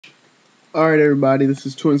Alright everybody, this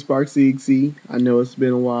is Twin Spark CXC. I know it's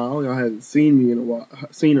been a while. Y'all haven't seen me in a while,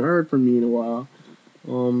 seen or heard from me in a while.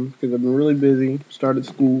 Because I've been really busy. Started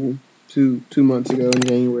school two months ago in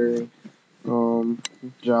January.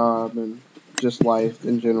 Job and just life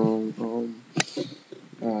in general.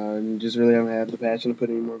 And just really haven't had the passion to put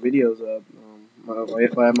any more videos up. My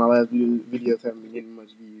last videos haven't been getting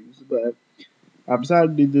much views, but I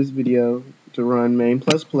decided to do this video to run Mame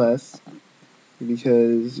Plus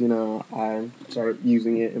because, I started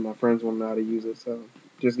using it and my friends want to know how to use it, so it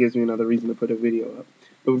just gives me another reason to put a video up.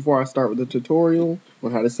 But before I start with the tutorial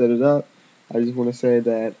on how to set it up, I just want to say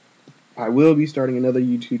that I will be starting another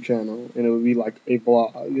YouTube channel, and it will be like a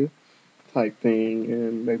vlog type thing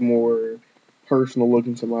and a more personal look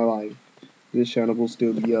into my life. This channel will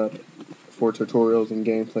still be up for tutorials and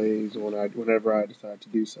gameplays whenever I decide to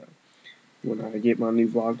do so. When I get my new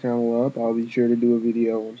vlog channel up, I'll be sure to do a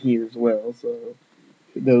video on here as well, so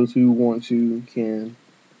those who want to can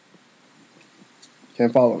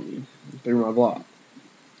follow me through my blog.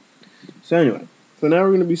 So anyway, now we're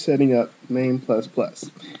going to be setting up Mame Plus Plus.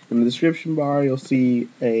 In the description bar, you'll see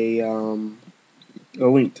a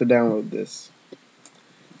link to download this.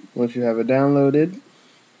 Once you have it downloaded,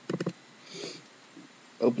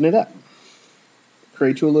 open it up.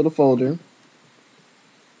 Create you a little folder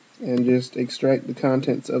and just extract the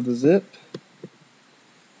contents of the zip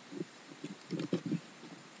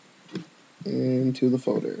into the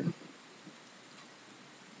folder.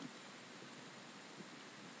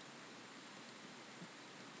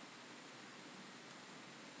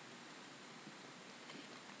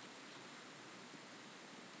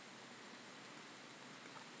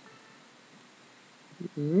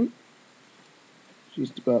 Alright,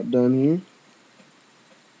 just about done here.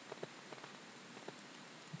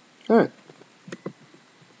 Alright,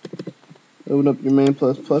 open up your Mame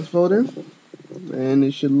Plus Plus folder, and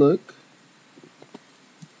it should look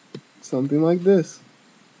something like this.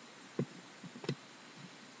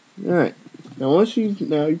 Alright, now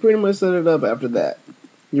you pretty much set it up after that.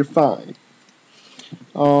 You're fine.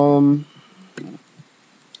 Now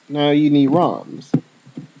you need ROMs.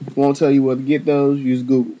 Won't tell you where to get those, use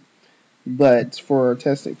Google. But for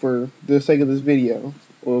testing, for the sake of this video,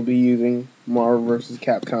 we'll be using Marvel vs.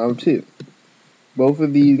 Capcom 2. Both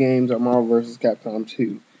of these games are Marvel vs. Capcom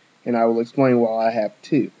 2, and I will explain why I have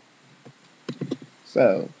two.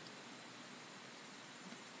 So,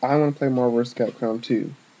 I want to play Marvel vs. Capcom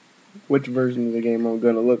 2. Which version of the game I'm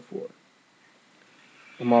going to look for?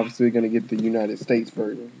 I'm obviously going to get the United States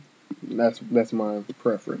version. That's my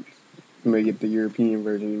preference. You may get the European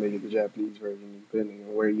version, you may get the Japanese version, depending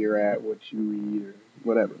on where you're at, what you read, or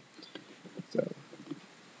whatever. So,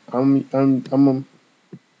 I like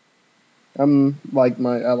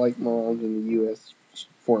my ROMs in the U.S.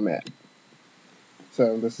 format.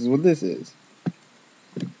 So this is what this is.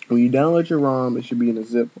 When you download your ROM, it should be in a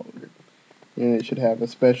zip folder, and it should have a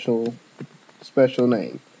special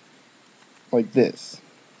name, like this.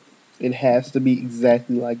 It has to be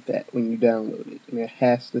exactly like that when you download it, and it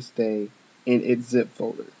has to stay in its zip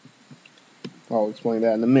folder. I'll explain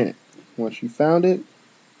that in a minute. Once you found it,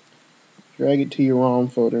 drag it to your ROM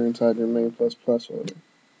folder inside your Mame Plus Plus folder.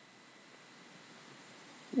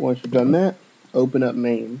 Once you've done that, open up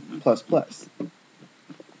Mame Plus Plus.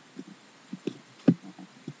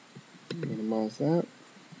 Minimize that.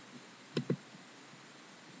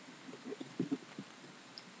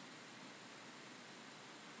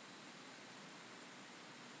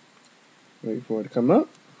 Wait for it to come up.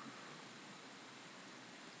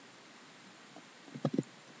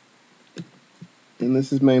 And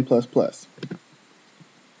this is Mame Plus Plus.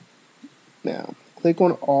 Now, click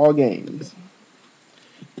on All Games.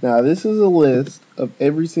 Now, this is a list of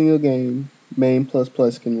every single game Mame Plus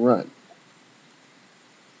Plus can run.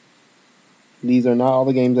 These are not all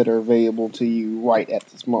the games that are available to you right at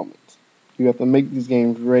this moment. You have to make these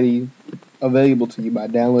games ready, available to you by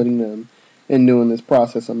downloading them and doing this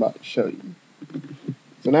process I'm about to show you.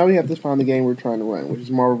 So now we have to find the game we're trying to run, which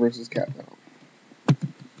is Marvel vs. Capcom.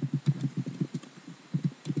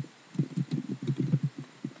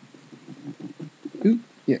 Oop,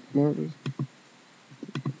 yeah, Marvel.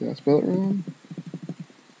 Did I spell it wrong?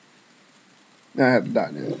 No, I have the dot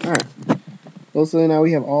in it. Alright. Well, so now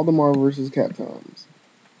we have all the Marvel vs. Capcoms.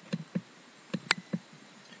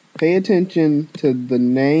 Pay attention to the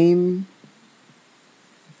name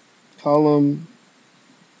column,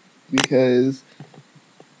 because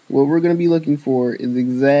what we're going to be looking for is the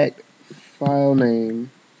exact file name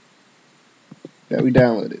that we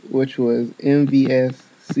downloaded, which was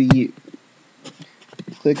MVSCU.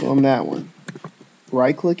 Click on that one.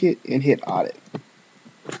 Right click it and hit audit.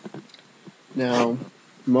 Now,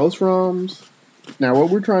 Most ROMs. Now, what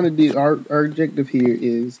we're trying to do, our objective here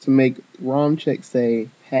is to make ROM check say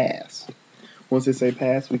pass. Once it say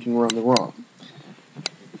pass, we can run the ROM.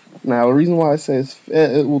 Now, the reason why it says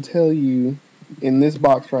it will tell you in this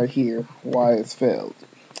box right here why it's failed.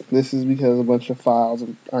 This is because a bunch of files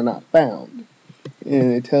are not found,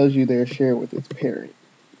 and it tells you they're shared with its parent.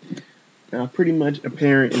 Now, pretty much a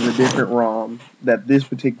parent is a different ROM that this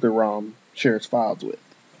particular ROM shares files with.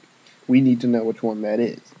 We need to know which one that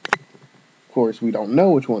is. Of course, we don't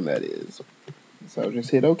know which one that is, so just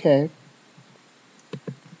hit OK.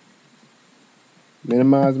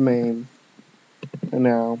 Minimize main, and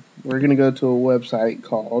now we're going to go to a website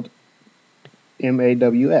called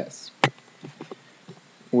MAWS,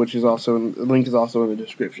 which is also, the link is also in the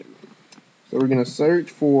description. So we're going to search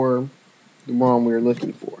for the ROM we're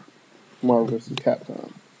looking for, Marvel vs.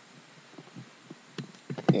 Capcom.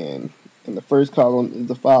 And in the first column is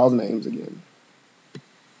the file names again.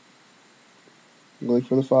 Look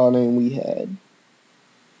for the file name we had,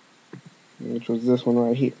 which was this one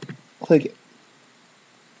right here. Click it.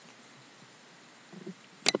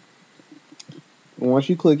 And once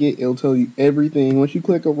you click it, it'll tell you everything. Once you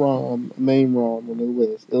click a ROM, a main ROM on the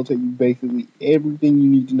list, it'll tell you basically everything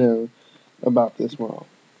you need to know about this ROM,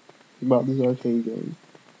 about this arcade game.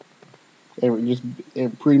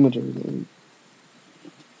 Pretty much everything.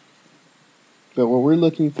 But what we're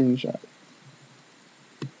looking for,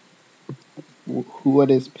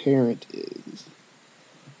 what its parent is.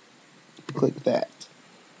 Click that.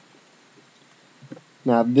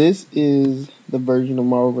 Now this is the version of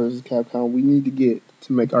Marvel vs. Capcom we need to get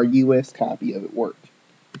to make our US copy of it work.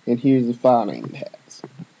 And here's the file name it has.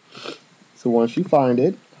 So once you find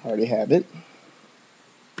it, I already have it,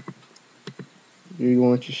 you're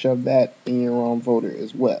going to shove that in your ROM folder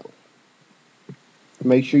as well.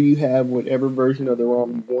 Make sure you have whatever version of the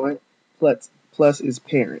ROM you want, plus its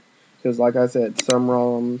parent. Because like I said, some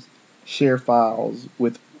ROMs share files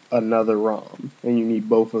with another ROM, and you need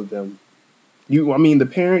both of them. The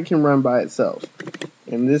parent can run by itself.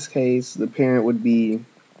 In this case, the parent would be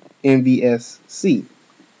MVSC.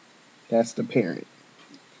 That's the parent.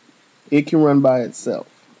 It can run by itself,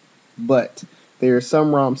 but there are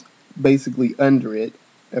some ROMs basically under it,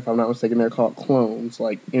 if I'm not mistaken, they're called clones,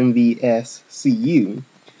 like MVSCU,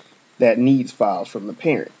 that needs files from the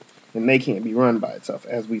parent, and they can't be run by itself,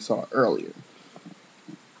 as we saw earlier.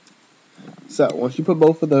 So, once you put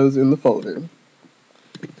both of those in the folder,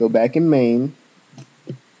 go back in main,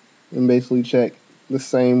 and basically check the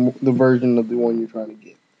version of the one you're trying to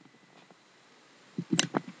get.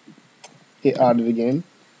 Hit audit again,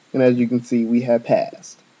 and as you can see, we have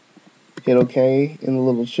passed. Hit OK, and the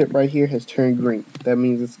little chip right here has turned green. That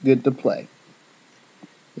means it's good to play.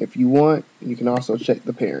 If you want, you can also check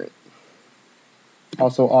the parent.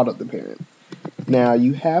 Also audit the parent. Now,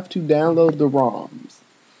 you have to download the ROMs.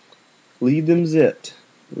 Leave them zipped.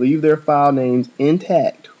 Leave their file names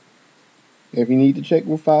intact. If you need to check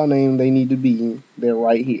what file name they need to be, they're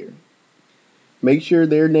right here. Make sure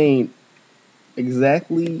they're named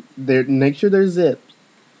exactly, make sure they're zipped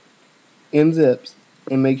in zips,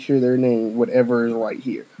 and make sure they're named whatever is right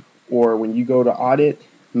here. Or when you go to audit,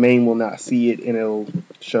 main will not see it, and it'll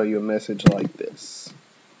show you a message like this.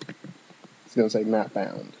 It's going to say not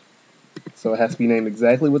found. So it has to be named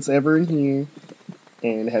exactly what's ever in here,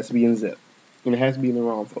 and it has to be in zip. And it has to be in the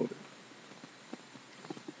ROM folder.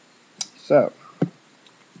 So,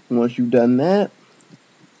 once you've done that,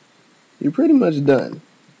 you're pretty much done.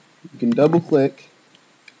 You can double click,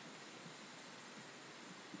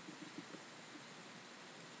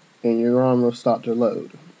 and your ROM will start to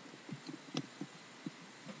load.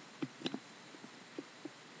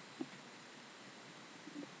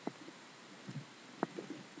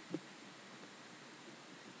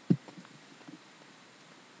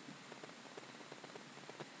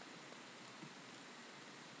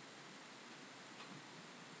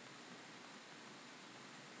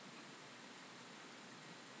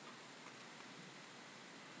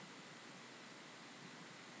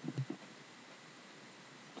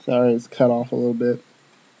 Sorry, it's cut off a little bit.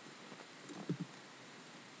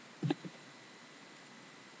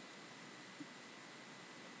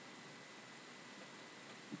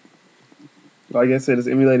 Like I said, it's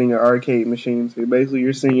emulating an arcade machine. So basically,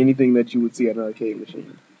 you're seeing anything that you would see at an arcade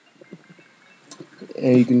machine.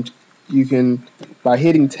 And you can by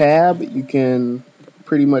hitting tab, you can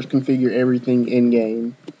pretty much configure everything in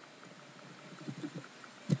game.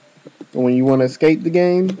 And when you want to escape the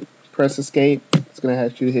game, press escape. It's going to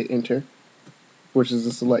ask you to hit enter, which is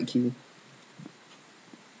the select key.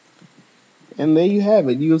 And there you have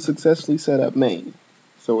it. You have successfully set up main.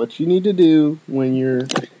 So what you need to do when you're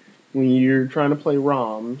when you're trying to play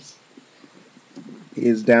ROMs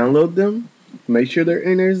is download them, make sure they're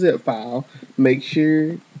in their zip file, make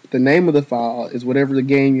sure the name of the file is whatever the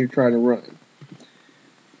game you're trying to run.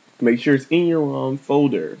 Make sure it's in your ROM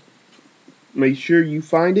folder. Make sure you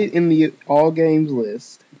find it in the all games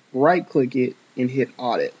list, right click it, and hit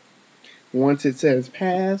audit. Once it says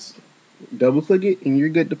pass, double click it, and you're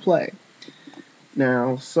good to play.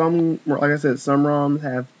 Now, like I said, some ROMs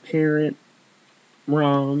have parent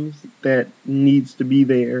ROMs that needs to be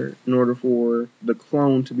there in order for the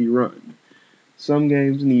clone to be run. Some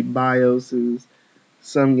games need BIOSes,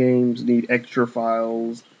 some games need extra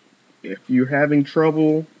files. If you're having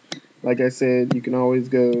trouble, like I said, you can always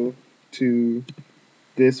go to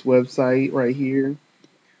this website right here,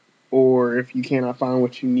 or if you cannot find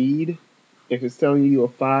what you need, if it's telling you a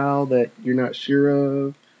file that you're not sure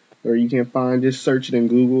of, or you can't find, just search it in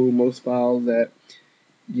Google. Most files that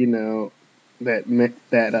Mame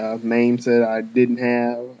said I didn't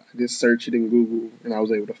have, I just searched it in Google and I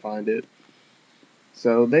was able to find it.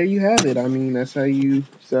 So there you have it. I mean, that's how you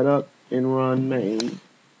set up and run Mame.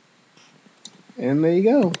 And there you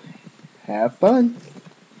go. Have fun.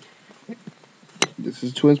 This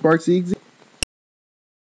is Twin Sparks EXE.